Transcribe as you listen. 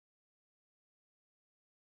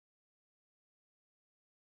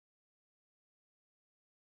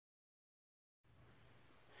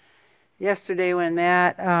Yesterday when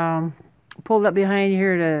Matt pulled up behind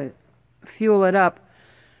here to fuel it up,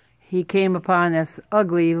 he came upon this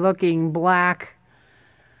ugly looking black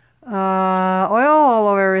oil all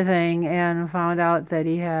over everything and found out that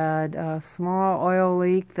he had a small oil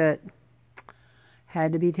leak that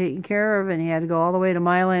had to be taken care of, and he had to go all the way to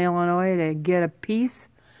Milan, Illinois to get a piece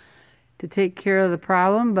to take care of the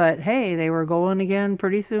problem. But hey, they were going again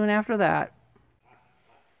pretty soon after that.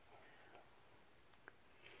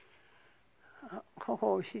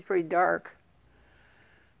 Oh, she's pretty dark.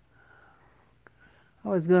 I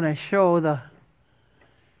was going to show the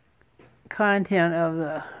content of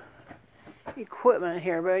the equipment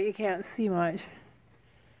here, but you can't see much.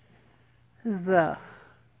 This is the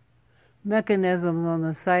mechanisms on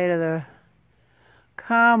the side of the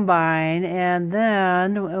combine, and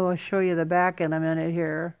then we'll show you the back in a minute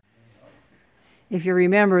here. If you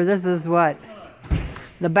remember, this is what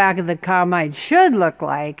the back of the combine should look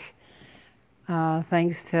like,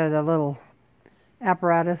 thanks to the little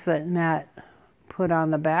apparatus that Matt put on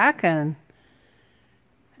the back, and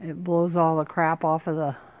it blows all the crap off of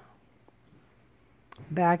the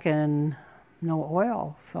back and no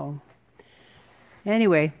oil. So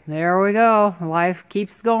anyway, there we go. Life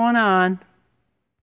keeps going on.